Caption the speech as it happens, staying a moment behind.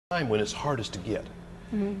time when it's hardest to get.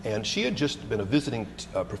 And she had just been a visiting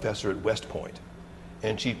professor at West Point.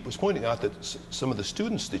 And she was pointing out that some of the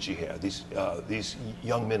students that she had, these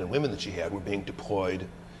young men and women that she had, were being deployed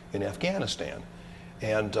in Afghanistan.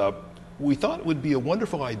 And we thought it would be a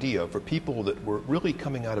wonderful idea for people that were really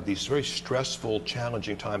coming out of these very stressful,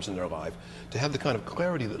 challenging times in their life to have the kind of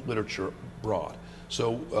clarity that literature brought.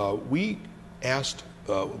 So we asked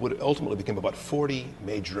what ultimately became about 40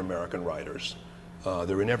 major American writers.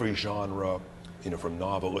 They're in every genre, from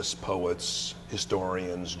novelists, poets,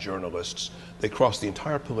 historians, journalists. They cross the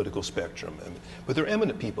entire political spectrum. But they're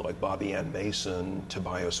eminent people like Bobby Ann Mason,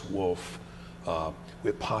 Tobias Wolff. We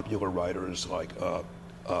have popular writers like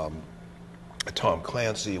Tom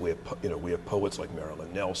Clancy. We have poets like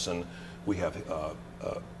Marilyn Nelson. We have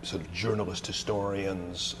sort of journalist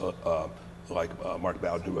historians like Mark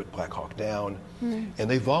Bowden, who wrote Black Hawk Down. And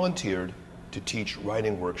they volunteered to teach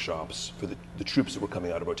writing workshops for the troops that were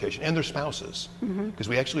coming out of rotation and their spouses, because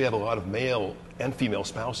we actually have a lot of male and female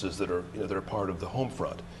spouses that are part of the home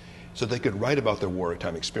front, so they could write about their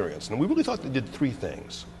wartime experience. And we really thought they did three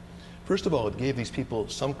things. First of all, it gave these people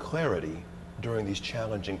some clarity during these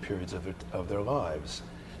challenging periods of their lives.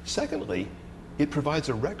 Secondly, it provides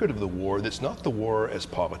a record of the war that's not the war as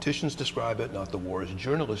politicians describe it, not the war as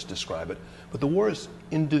journalists describe it, but the war as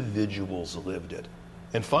individuals lived it.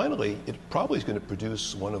 And finally, it probably is going to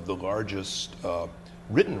produce one of the largest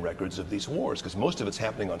written records of these wars, because most of it's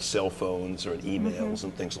happening on cell phones or in emails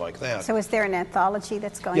and things like that. So is there an anthology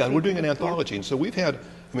that's going to Yeah, and we're doing an anthology. And so we've had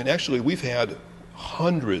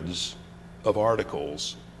hundreds of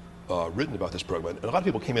articles written about this program. And a lot of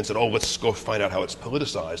people came in and said, oh, let's go find out how it's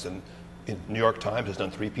politicized. And New York Times has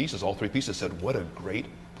done 3 pieces. All 3 pieces said, what a great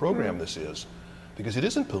program this is. Because it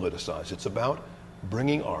isn't politicized. It's about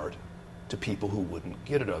bringing art to people who wouldn't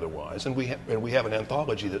get it otherwise. And we have an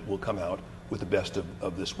anthology that will come out with the best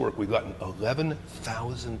of this work. We've gotten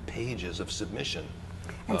 11,000 pages of submission.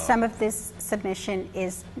 And some of this submission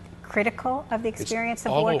is critical of the experience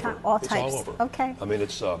of wartime? All types? It's all over. Okay. I mean,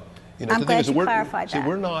 it's, I'm glad you clarified that. See,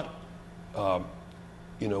 we're not,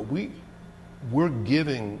 we're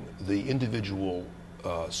giving the individual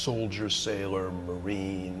soldier, sailor,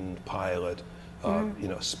 Marine, pilot,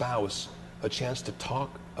 spouse, a chance to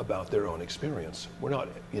talk about their own experience. We're not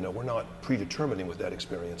predetermining what that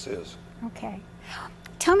experience is. Okay.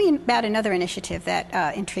 Tell me about another initiative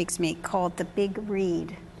that intrigues me called the Big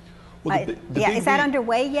Read. Well, is that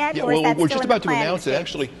underway yet? Yeah, or is that we're still just in the about to announce it. stage?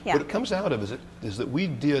 Actually, Yeah. what it comes out of is that we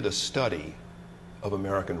did a study of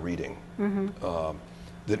American reading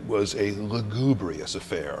that was a lugubrious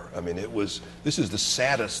affair. I mean, this is the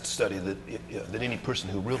saddest study that any person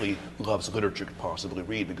who really loves literature could possibly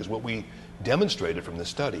read, because what we demonstrated from this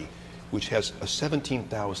study, which has a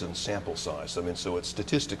 17,000 sample size, I mean, so it's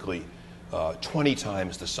statistically 20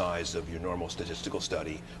 times the size of your normal statistical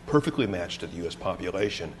study, perfectly matched to the U.S.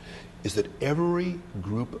 population, is that every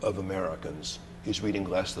group of Americans is reading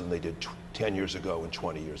less than they did 10 years ago and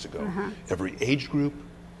 20 years ago. Every age group,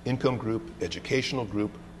 income group, educational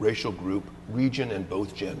group, racial group, region, and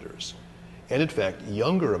both genders. And in fact,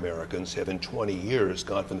 younger Americans have in 20 years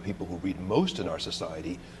gone from the people who read most in our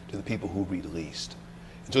society to the people who read least.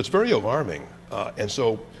 And so it's very alarming. And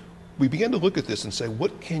so we began to look at this and say,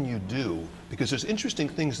 what can you do? Because there's interesting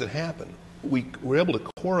things that happen. We were able to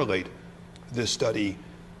correlate this study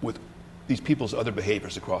with these people's other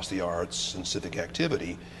behaviors across the arts and civic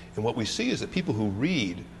activity. And what we see is that people who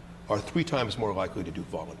read are 3 times more likely to do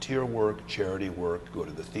volunteer work, charity work, go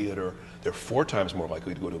to the theater. They're 4 times more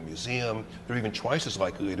likely to go to a museum. They're even twice as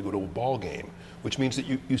likely to go to a ball game, which means that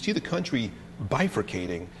you see the country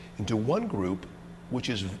bifurcating into one group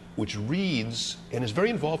which reads and is very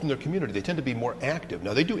involved in their community. They tend to be more active.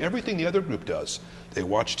 Now, they do everything the other group does. They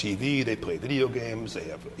watch TV, they play video games, they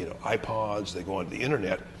have iPods, they go onto the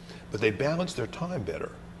internet, but they balance their time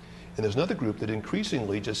better. And there's another group that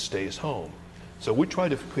increasingly just stays home. So we try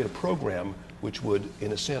to create a program which would,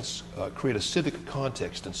 in a sense, create a civic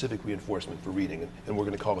context and civic reinforcement for reading, and we're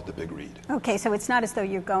going to call it the Big Read. Okay, so it's not as though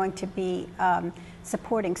you're going to be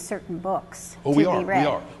supporting certain books to be read. We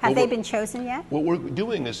are. Have they been chosen yet? What we're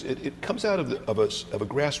doing is, it comes out of a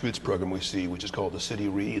grassroots program we see, which is called the City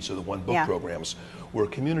Reads, or the One Book programs, where a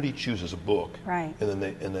community chooses a book, right, and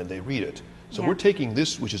then they read it. So we're taking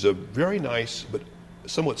this, which is a very nice but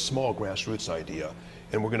somewhat small grassroots idea,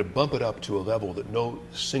 and we're going to bump it up to a level that no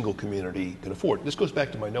single community can afford. This goes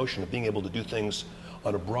back to my notion of being able to do things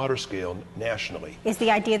on a broader scale nationally. Is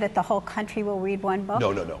the idea that the whole country will read one book? No.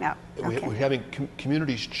 Okay. We're having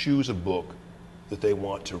communities choose a book that they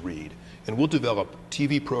want to read. And we'll develop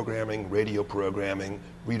TV programming, radio programming,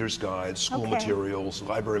 reader's guides, school materials,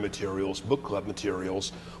 library materials, book club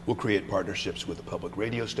materials. We'll create partnerships with the public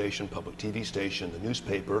radio station, public TV station, the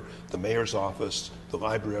newspaper, the mayor's office, the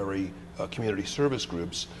library, community service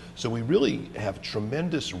groups. So we really have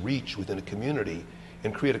tremendous reach within a community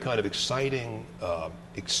and create a kind of exciting,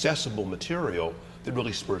 accessible material that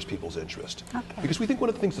really spurs people's interest. Because we think one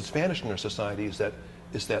of the things that's vanishing in our society is that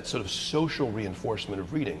sort of social reinforcement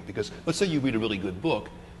of reading. Because let's say you read a really good book,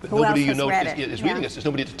 but nobody you know is reading it. There's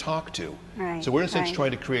nobody to talk to. Right. So we're in a sense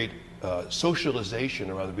trying to create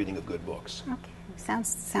socialization around the reading of good books. Okay,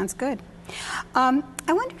 sounds good. I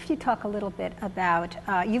wonder if you talk a little bit about,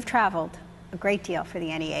 you've traveled a great deal for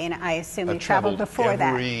the NEA, and I assume you traveled before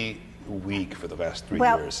that. Every week for the last 3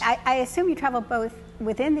 years. Well, I assume you travel both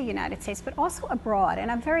within the United States, but also abroad,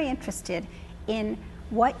 and I'm very interested in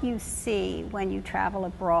what you see when you travel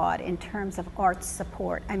abroad in terms of arts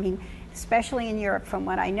support. I mean, especially in Europe, from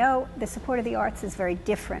what I know, the support of the arts is very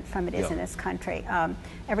different from it is in this country.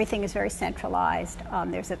 Everything is very centralized.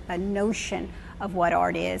 There's a notion of what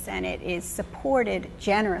art is, and it is supported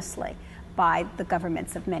generously by the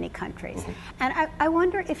governments of many countries. And I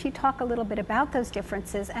wonder if you talk a little bit about those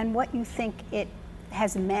differences and what you think it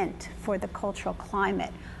has meant for the cultural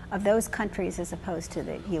climate of those countries as opposed to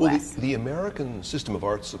the U.S. Well, the American system of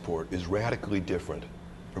art support is radically different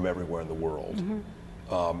from everywhere in the world.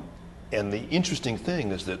 And the interesting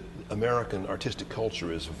thing is that American artistic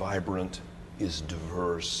culture is vibrant, is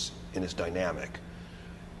diverse, and is dynamic.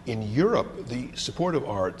 In Europe, the support of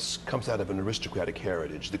arts comes out of an aristocratic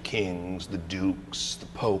heritage. The kings, the dukes, the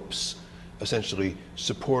popes essentially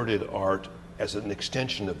supported art as an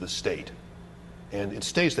extension of the state. And it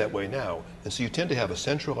stays that way now. And so you tend to have a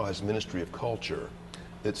centralized ministry of culture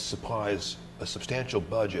that supplies a substantial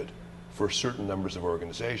budget for certain numbers of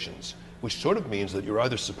organizations, which sort of means that you're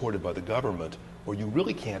either supported by the government or you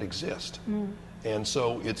really can't exist. And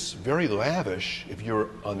so it's very lavish if you're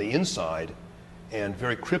on the inside and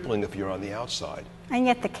very crippling if you're on the outside. And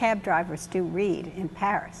yet the cab drivers do read in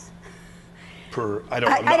Paris. I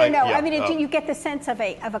don't know. I mean, do you get the sense of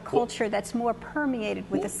a culture that's more permeated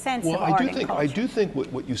with a sense of art and culture? I do think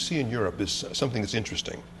what you see in Europe is something that's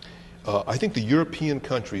interesting. I think the European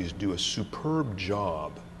countries do a superb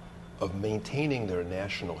job of maintaining their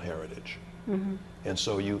national heritage. And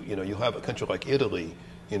so you have a country like Italy,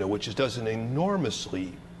 which does an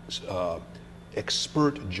enormously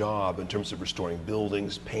expert job in terms of restoring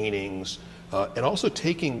buildings, paintings, and also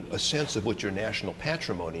taking a sense of what your national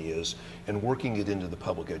patrimony is and working it into the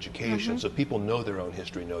public education so people know their own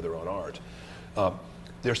history, know their own art.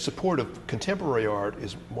 Their support of contemporary art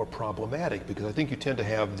is more problematic because I think you tend to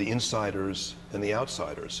have the insiders and the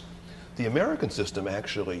outsiders. The American system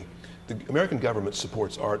actually, the American government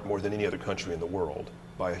supports art more than any other country in the world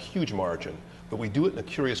by a huge margin, but we do it in a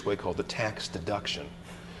curious way called the tax deduction,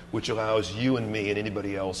 which allows you and me and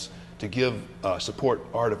anybody else to give support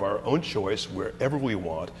art of our own choice wherever we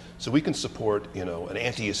want. So we can support, an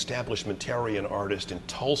anti-establishmentarian artist in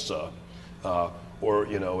Tulsa, or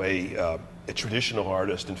a traditional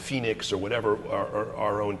artist in Phoenix, or whatever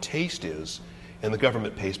our own taste is, and the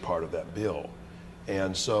government pays part of that bill.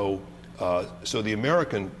 And so the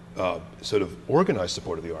American sort of organized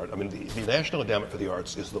support of the art, I mean, the National Endowment for the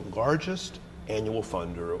Arts is the largest annual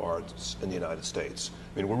funder of arts in the United States.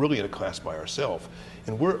 I mean, we're really in a class by ourselves,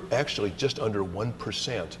 and we're actually just under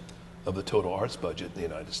 1% of the total arts budget in the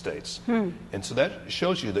United States. And so that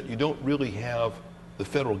shows you that you don't really have the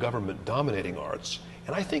federal government dominating arts.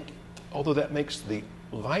 And I think, although that makes the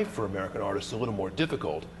life for American artists a little more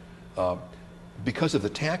difficult, because of the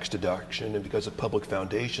tax deduction and because of public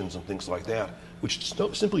foundations and things like that, which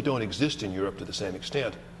simply don't exist in Europe to the same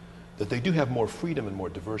extent, that they do have more freedom and more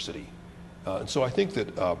diversity. And so I think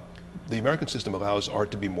that the American system allows art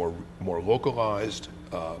to be more localized,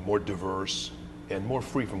 more diverse, and more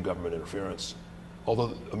free from government interference.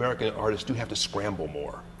 Although American artists do have to scramble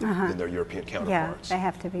more than their European counterparts. Yeah, they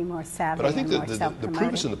have to be more savvy. But I think that the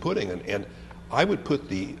proof is in the pudding, and I would put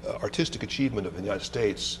the artistic achievement of the United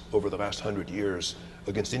States over the last 100 years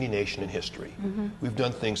against any nation in history. We've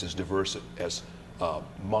done things as diverse as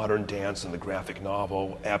modern dance and the graphic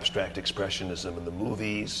novel, abstract expressionism in the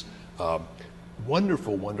movies,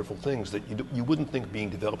 wonderful, wonderful things that you wouldn't think being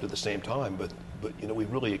developed at the same time, but we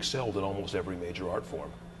really excelled in almost every major art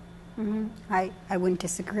form. I wouldn't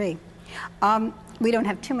disagree. We don't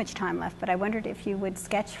have too much time left, but I wondered if you would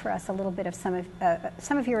sketch for us a little bit of some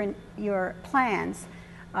of your plans,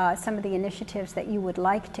 some of the initiatives that you would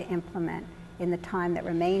like to implement in the time that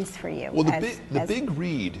remains for you. Well, the big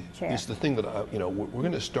read chair is the thing that we're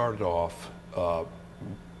going to start it off,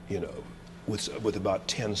 with about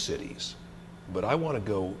 10 cities. But I want to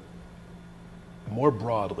go more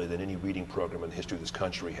broadly than any reading program in the history of this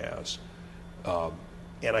country has.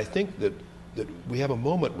 And I think that we have a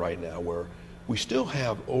moment right now where we still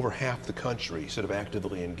have over half the country sort of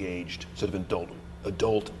actively engaged, sort of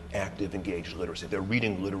adult active engaged literacy. They're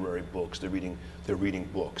reading literary books, they're reading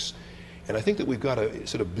books. And I think that we've got to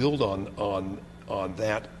sort of build on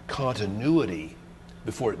that continuity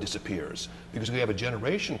before it disappears, because we have a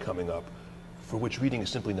generation coming up for which reading is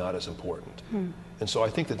simply not as important. And so I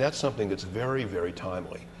think that that's something that's very, very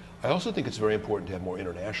timely. I also think it's very important to have more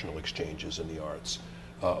international exchanges in the arts.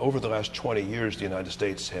 Over the last 20 years, the United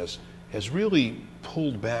States has really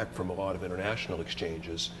pulled back from a lot of international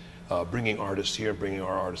exchanges, bringing artists here and bringing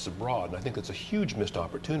our artists abroad. And I think that's a huge missed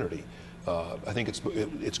opportunity. I think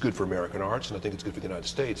it's good for American arts, and I think it's good for the United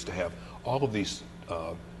States to have all of these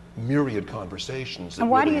myriad conversations that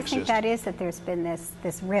and why really do you exist. think that is, that there's been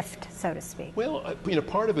this rift, so to speak? Well,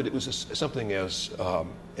 part of it was something as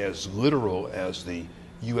literal as the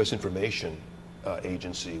U.S. Information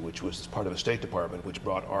Agency, which was part of the State Department, which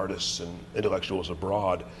brought artists and intellectuals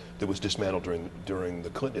abroad, that was dismantled during the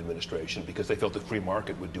Clinton administration because they felt the free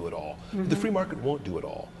market would do it all. But the free market won't do it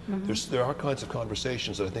all. There are kinds of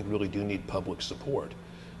conversations that I think really do need public support.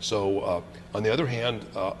 So on the other hand,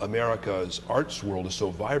 America's arts world is so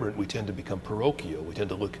vibrant, we tend to become parochial. We tend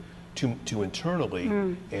to look too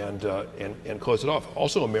internally and close it off.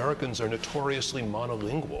 Also, Americans are notoriously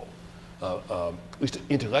monolingual. At least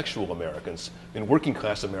intellectual Americans. I mean, working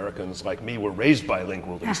class Americans like me were raised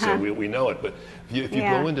bilingually, so we know it. But if you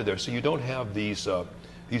go into there, so you don't have the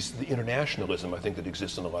internationalism, I think, that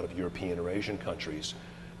exists in a lot of European or Asian countries.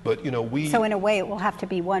 But So in a way, it will have to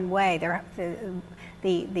be one way.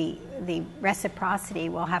 The reciprocity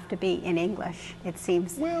will have to be in English, it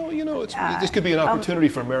seems. Well, this could be an opportunity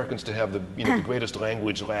for Americans to have the greatest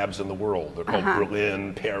language labs in the world. They're called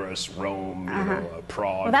Berlin, Paris, Rome,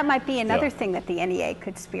 Prague. Well, that might be another thing that the NEA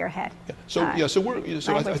could spearhead. So I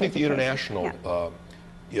think the international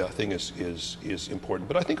thing is important.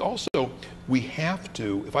 But I think also we have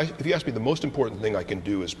to. If you ask me, the most important thing I can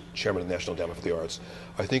do as chairman of the National Endowment for the Arts,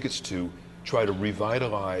 I think it's to try to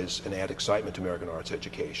revitalize and add excitement to American arts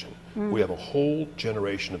education. We have a whole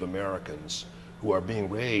generation of Americans who are being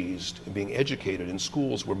raised and being educated in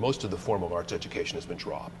schools where most of the formal arts education has been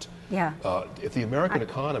dropped. If the American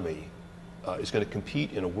economy is going to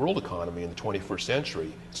compete in a world economy in the 21st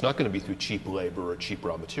century, it's not going to be through cheap labor or cheap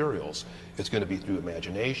raw materials. It's going to be through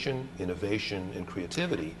imagination, innovation, and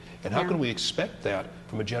creativity. And how can we expect that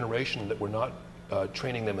from a generation that we're not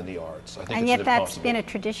training them in the arts? I think and it's yet that's been a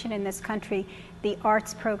tradition in this country. The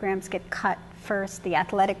arts programs get cut first, the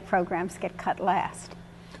athletic programs get cut last.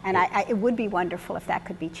 And it would be wonderful if that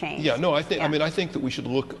could be changed. I think that we should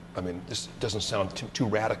look, this doesn't sound too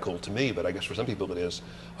radical to me, but I guess for some people it is.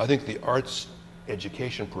 I think the arts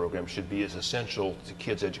education program should be as essential to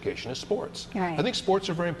kids' education as sports. Right. I think sports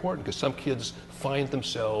are very important because some kids find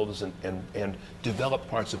themselves and develop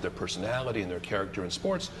parts of their personality and their character in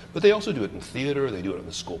sports, but they also do it in theater, they do it in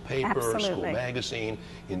the school paper, school magazine,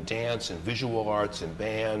 in dance, in visual arts, in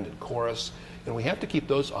band, in chorus, and we have to keep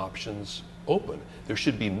those options open. There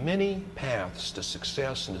should be many paths to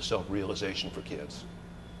success and to self-realization for kids.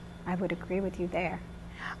 I would agree with you there.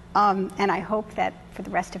 And I hope that for the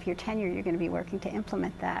rest of your tenure, you're going to be working to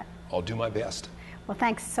implement that. I'll do my best. Well,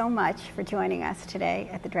 thanks so much for joining us today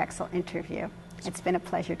at the Drexel interview. It's been a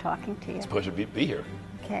pleasure talking to you. It's a pleasure to be here.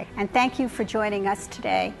 Okay. And thank you for joining us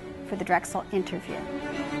today for the Drexel interview.